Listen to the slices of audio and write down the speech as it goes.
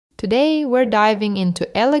Today we're diving into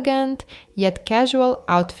elegant yet casual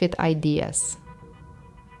outfit ideas.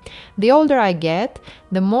 The older I get,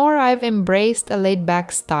 the more I've embraced a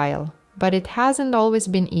laid-back style, but it hasn't always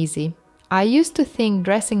been easy. I used to think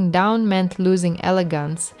dressing down meant losing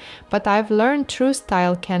elegance, but I've learned true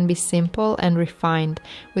style can be simple and refined.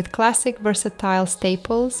 With classic versatile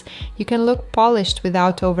staples, you can look polished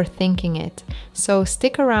without overthinking it. So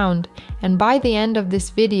stick around, and by the end of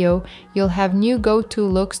this video, you'll have new go-to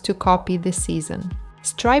looks to copy this season.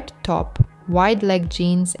 Striped top, wide leg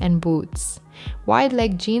jeans and boots. Wide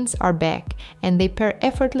leg jeans are back, and they pair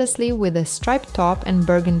effortlessly with a striped top and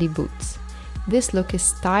burgundy boots. This look is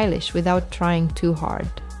stylish without trying too hard.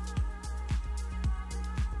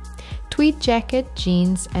 Tweed jacket,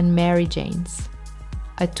 jeans, and Mary Janes.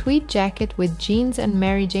 A tweed jacket with jeans and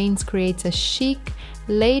Mary Janes creates a chic,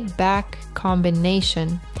 laid-back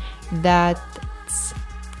combination that's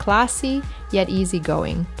classy yet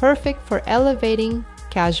easygoing, perfect for elevating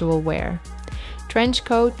casual wear. Trench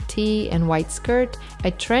coat, tee, and white skirt.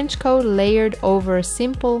 A trench coat layered over a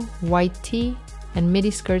simple white tee and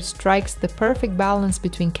midi skirt strikes the perfect balance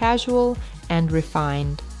between casual and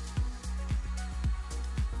refined.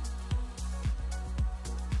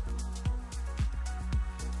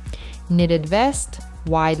 Knitted vest,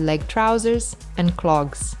 wide leg trousers, and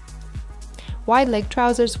clogs. Wide leg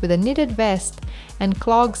trousers with a knitted vest and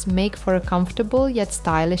clogs make for a comfortable yet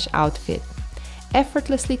stylish outfit.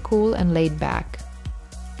 Effortlessly cool and laid back.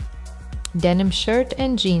 Denim shirt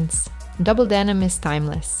and jeans. Double denim is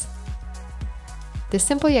timeless. The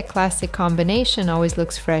simple yet classic combination always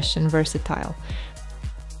looks fresh and versatile.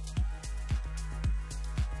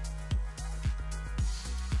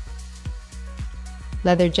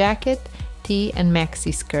 Leather jacket, tee, and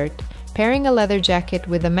maxi skirt. Pairing a leather jacket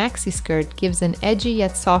with a maxi skirt gives an edgy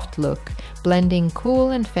yet soft look, blending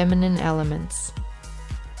cool and feminine elements.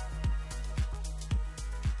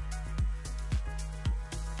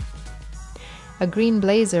 A green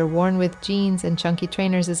blazer worn with jeans and chunky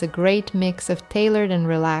trainers is a great mix of tailored and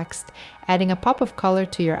relaxed, adding a pop of color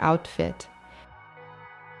to your outfit.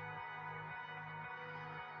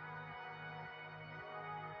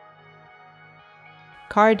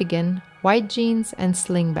 Cardigan, white jeans, and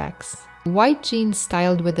slingbacks. White jeans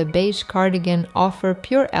styled with a beige cardigan offer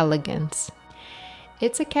pure elegance.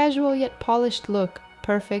 It's a casual yet polished look,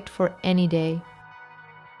 perfect for any day.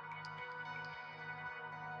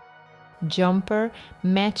 Jumper,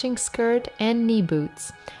 matching skirt, and knee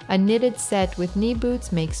boots. A knitted set with knee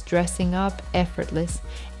boots makes dressing up effortless,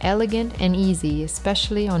 elegant, and easy,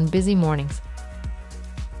 especially on busy mornings.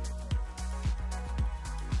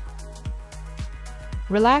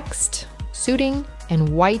 Relaxed, suiting, and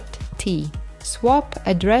white tee. Swap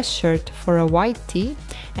a dress shirt for a white tee,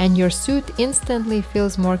 and your suit instantly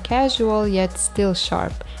feels more casual yet still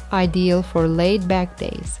sharp, ideal for laid-back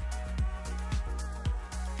days.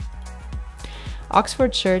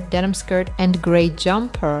 Oxford shirt, denim skirt, and gray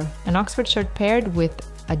jumper. An Oxford shirt paired with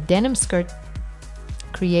a denim skirt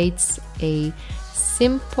creates a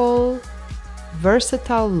simple,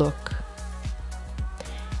 versatile look.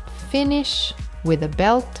 Finish with a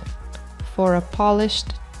belt for a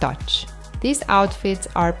polished touch. These outfits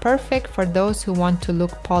are perfect for those who want to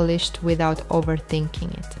look polished without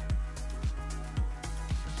overthinking it.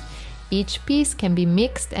 Each piece can be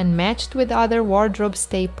mixed and matched with other wardrobe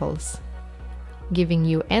staples, giving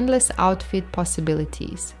you endless outfit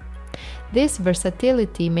possibilities. This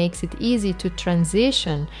versatility makes it easy to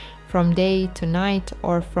transition from day to night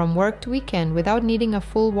or from work to weekend without needing a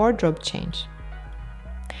full wardrobe change.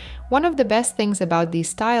 One of the best things about these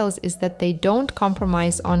styles is that they don't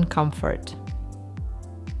compromise on comfort.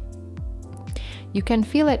 You can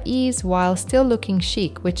feel at ease while still looking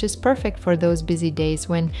chic, which is perfect for those busy days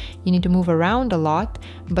when you need to move around a lot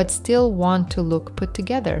but still want to look put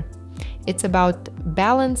together. It's about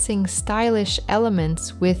balancing stylish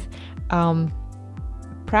elements with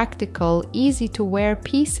practical, easy-to-wear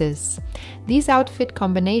pieces. These outfit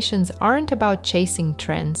combinations aren't about chasing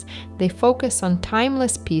trends. They focus on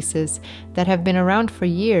timeless pieces that have been around for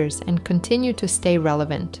years and continue to stay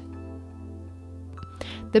relevant.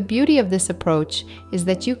 The beauty of this approach is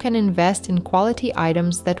that you can invest in quality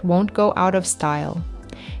items that won't go out of style,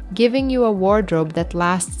 giving you a wardrobe that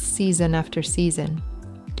lasts season after season.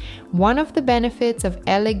 One of the benefits of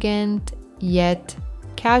elegant yet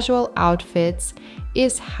casual outfits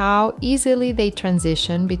is how easily they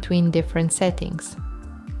transition between different settings.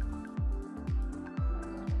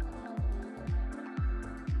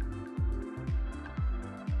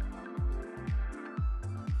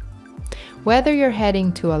 Whether you're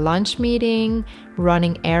heading to a lunch meeting,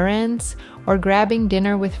 running errands, or grabbing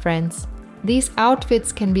dinner with friends, These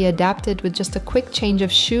outfits can be adapted with just a quick change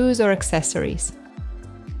of shoes or accessories.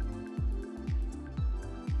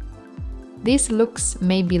 These looks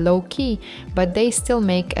may be low-key, but they still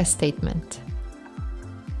make a statement.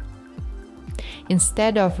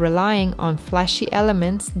 Instead of relying on flashy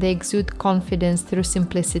elements, they exude confidence through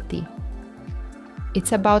simplicity.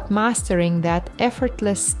 It's about mastering that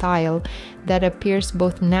effortless style that appears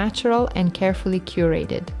both natural and carefully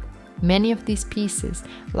curated. Many of these pieces,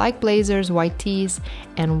 like blazers, white tees,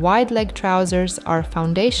 and wide-leg trousers, are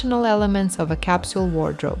foundational elements of a capsule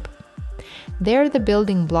wardrobe. They're the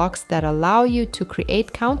building blocks that allow you to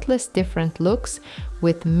create countless different looks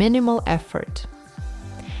with minimal effort.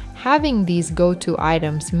 Having these go-to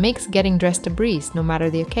items makes getting dressed a breeze, no matter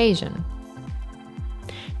the occasion.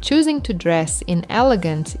 Choosing to dress in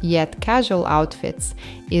elegant yet casual outfits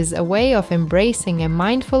is a way of embracing a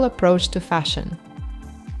mindful approach to fashion.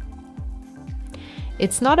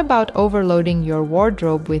 It's not about overloading your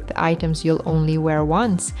wardrobe with items you'll only wear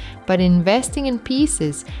once, but investing in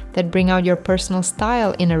pieces that bring out your personal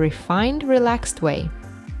style in a refined, relaxed way.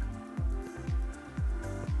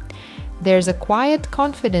 There's a quiet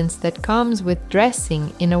confidence that comes with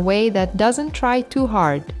dressing in a way that doesn't try too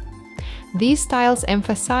hard. These styles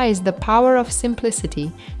emphasize the power of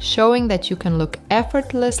simplicity, showing that you can look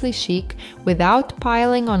effortlessly chic without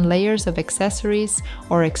piling on layers of accessories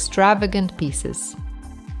or extravagant pieces.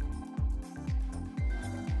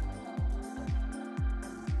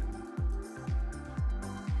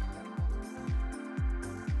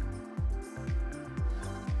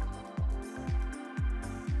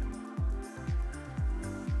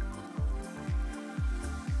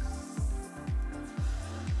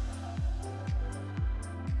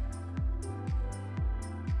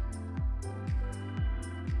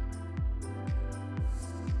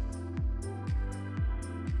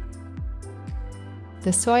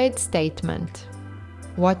 The suede statement.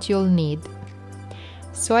 What you'll need.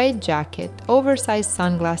 Suede jacket, oversized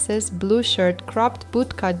sunglasses, blue shirt, cropped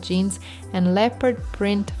bootcut jeans, and leopard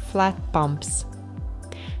print flat pumps.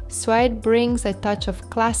 Suede brings a touch of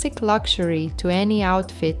classic luxury to any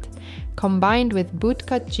outfit. Combined with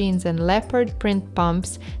bootcut jeans and leopard print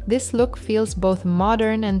pumps, this look feels both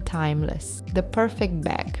modern and timeless. The perfect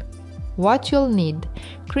bag. What you'll need: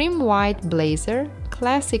 cream white blazer,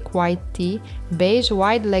 classic white tee, beige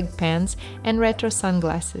wide leg pants, and retro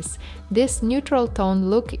sunglasses. This neutral tone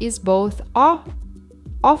look is both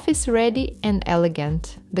office ready and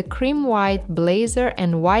elegant. The cream white blazer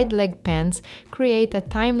and wide leg pants create a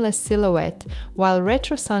timeless silhouette, while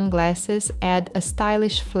retro sunglasses add a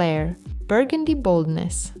stylish flair. Burgundy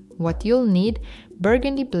boldness. What you'll need: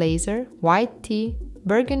 burgundy blazer, white tee,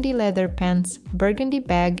 burgundy leather pants, burgundy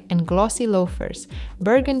bag, and glossy loafers.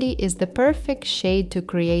 Burgundy is the perfect shade to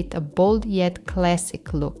create a bold yet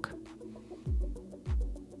classic look.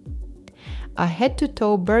 A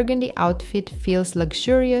head-to-toe burgundy outfit feels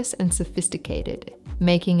luxurious and sophisticated,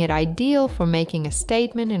 making it ideal for making a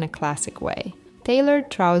statement in a classic way. Tailored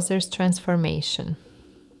trousers transformation.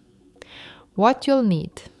 What you'll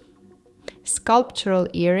need: sculptural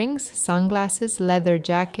earrings, sunglasses, leather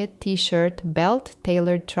jacket, t-shirt, belt,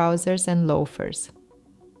 tailored trousers, and loafers.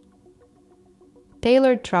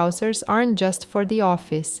 Tailored trousers aren't just for the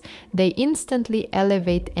office, they instantly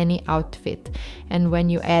elevate any outfit, and when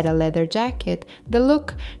you add a leather jacket, the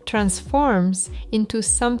look transforms into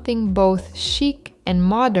something both chic and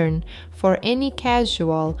modern for any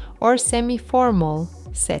casual or semi-formal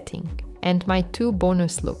setting. And my two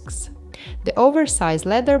bonus looks: the oversized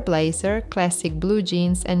leather blazer, classic blue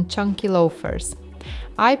jeans, and chunky loafers.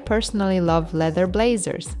 I personally love leather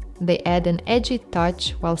blazers. They add an edgy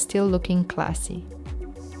touch while still looking classy.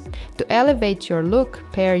 To elevate your look,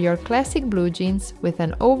 pair your classic blue jeans with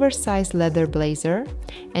an oversized leather blazer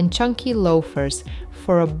and chunky loafers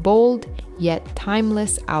for a bold yet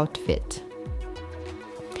timeless outfit.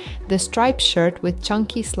 The striped shirt with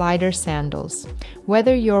chunky slider sandals.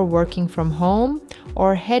 Whether you're working from home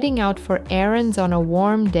or heading out for errands on a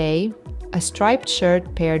warm day, a striped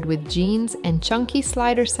shirt paired with jeans and chunky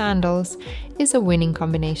slider sandals is a winning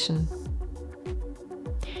combination.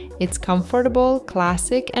 It's comfortable,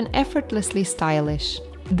 classic, and effortlessly stylish.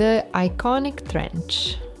 The iconic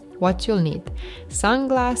trench. What you'll need: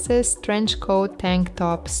 sunglasses, trench coat, tank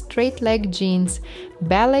top, straight leg jeans,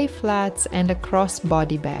 ballet flats, and a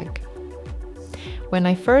crossbody bag. When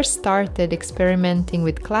I first started experimenting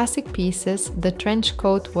with classic pieces, the trench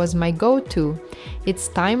coat was my go-to. It's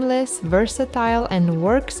timeless, versatile, and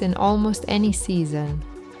works in almost any season.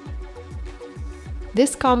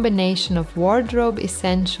 This combination of wardrobe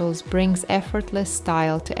essentials brings effortless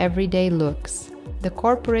style to everyday looks. The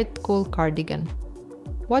corporate cool cardigan.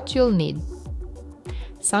 What you'll need: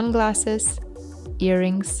 sunglasses,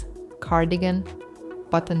 earrings, cardigan,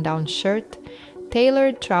 button-down shirt,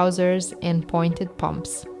 tailored trousers, and pointed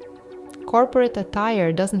pumps. Corporate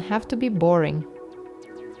attire doesn't have to be boring.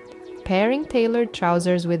 Pairing tailored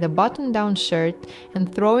trousers with a button-down shirt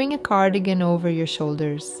and throwing a cardigan over your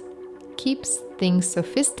shoulders keeps things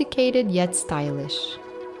sophisticated yet stylish,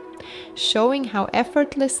 showing how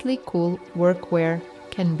effortlessly cool workwear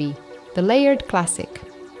can be. The layered classic.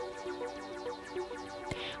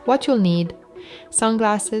 What you'll need: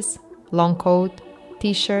 sunglasses, long coat,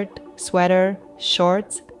 t-shirt, sweater,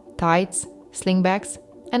 shorts, tights, slingbacks,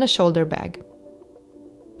 and a shoulder bag.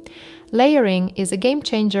 Layering is a game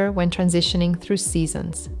changer when transitioning through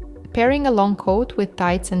seasons. Pairing a long coat with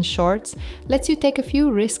tights and shorts lets you take a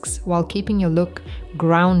few risks while keeping your look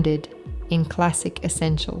grounded in classic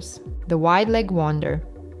essentials. The wide leg wander.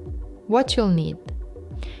 What you'll need: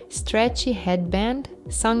 stretchy headband,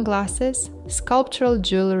 sunglasses, sculptural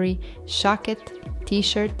jewelry, jacket,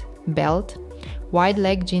 t-shirt, belt, wide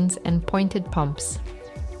leg jeans, and pointed pumps.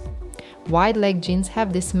 Wide leg jeans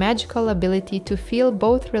have this magical ability to feel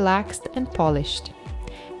both relaxed and polished.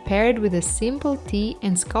 Paired with a simple tee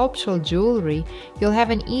and sculptural jewelry, you'll have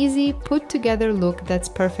an easy, put-together look that's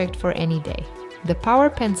perfect for any day. The power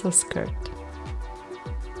pencil skirt.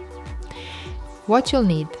 What you'll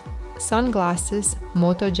need: sunglasses,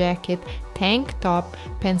 moto jacket, tank top,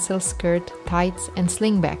 pencil skirt, tights, and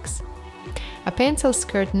slingbacks. A pencil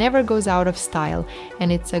skirt never goes out of style,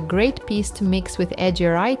 and it's a great piece to mix with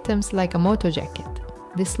edgier items like a moto jacket.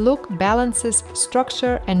 This look balances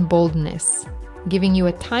structure and boldness, giving you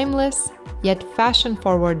a timeless yet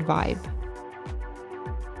fashion-forward vibe.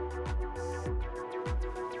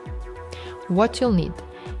 What you'll need: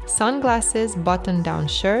 sunglasses, button-down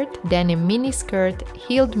shirt, denim mini skirt,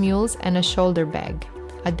 heeled mules, and a shoulder bag.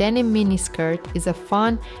 A denim mini skirt is a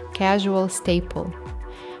fun, casual staple.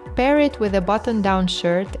 Pair it with a button-down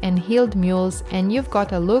shirt and heeled mules and you've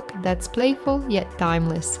got a look that's playful yet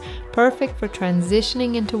timeless, perfect for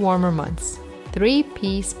transitioning into warmer months.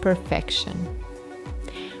 Three-piece perfection.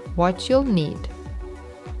 What you'll need: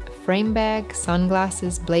 frame bag,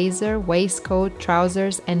 sunglasses, blazer, waistcoat,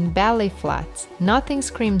 trousers, and ballet flats. Nothing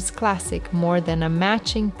screams classic more than a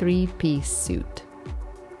matching three-piece suit.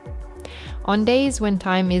 On days when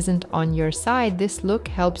time isn't on your side, this look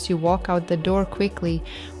helps you walk out the door quickly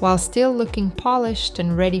while still looking polished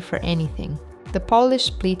and ready for anything. The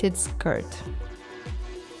polished pleated skirt.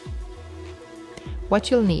 What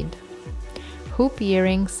you'll need: hoop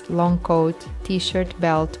earrings, long coat, t-shirt,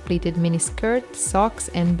 belt, pleated miniskirt, socks,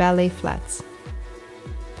 and ballet flats.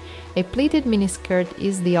 A pleated miniskirt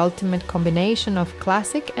is the ultimate combination of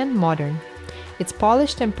classic and modern. It's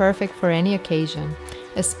polished and perfect for any occasion,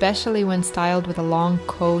 especially when styled with a long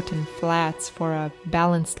coat and flats for a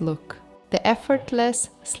balanced look. The effortless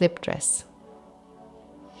slip dress.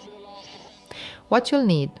 What you'll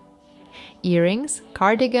need: earrings,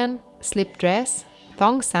 cardigan, slip dress,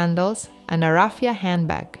 thong sandals, and a raffia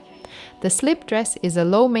handbag. The slip dress is a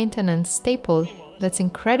low-maintenance staple that's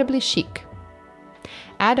incredibly chic.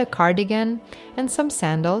 Add a cardigan and some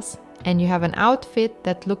sandals, and you have an outfit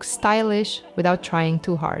that looks stylish without trying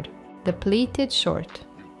too hard. The pleated short.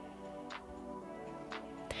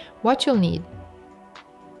 What you'll need: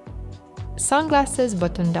 sunglasses,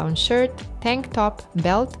 button-down shirt, tank top,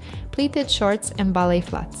 belt, pleated shorts, and ballet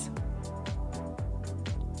flats.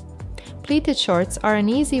 Pleated shorts are an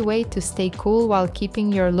easy way to stay cool while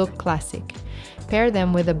keeping your look classic. Pair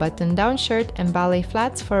them with a button-down shirt and ballet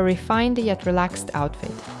flats for a refined yet relaxed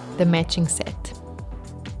outfit. The matching set.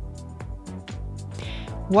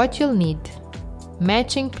 What you'll need: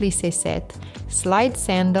 matching plissé set, slide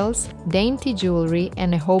sandals, dainty jewelry,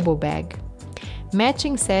 and a hobo bag.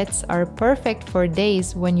 Matching sets are perfect for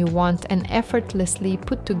days when you want an effortlessly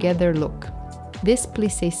put-together look. This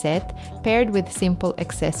plissé set, paired with simple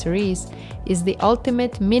accessories, is the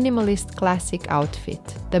ultimate minimalist classic outfit,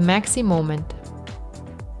 the maxi moment.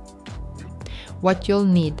 What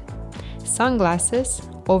you'll need: sunglasses,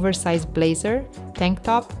 oversized blazer, tank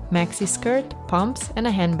top, maxi skirt, pumps, and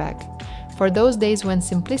a handbag. For those days when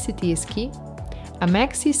simplicity is key, a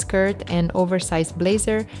maxi skirt and oversized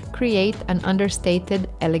blazer create an understated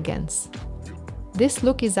elegance. This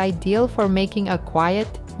look is ideal for making a quiet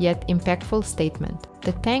yet impactful statement.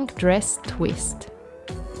 The tank dress twist.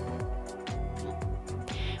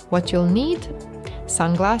 What you'll need: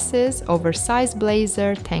 sunglasses, oversized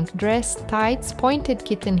blazer, tank dress, tights, pointed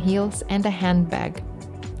kitten heels, and a handbag.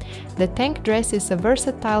 The tank dress is a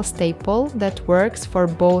versatile staple that works for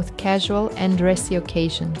both casual and dressy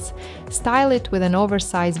occasions. Style it with an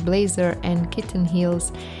oversized blazer and kitten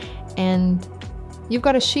heels, and You've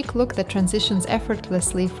got a chic look that transitions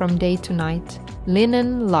effortlessly from day to night.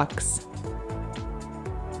 Linen Luxe.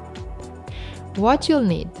 What you'll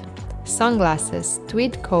need: sunglasses,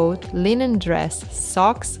 tweed coat, linen dress,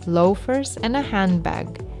 socks, loafers, and a handbag.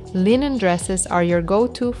 Linen dresses are your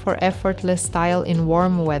go-to for effortless style in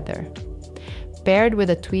warm weather. Paired with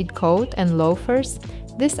a tweed coat and loafers,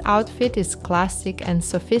 this outfit is classic and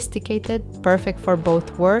sophisticated, perfect for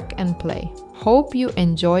both work and play. Hope you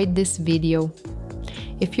enjoyed this video.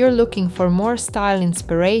 If you're looking for more style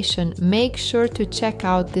inspiration, make sure to check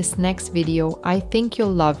out this next video. I think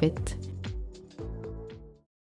you'll love it.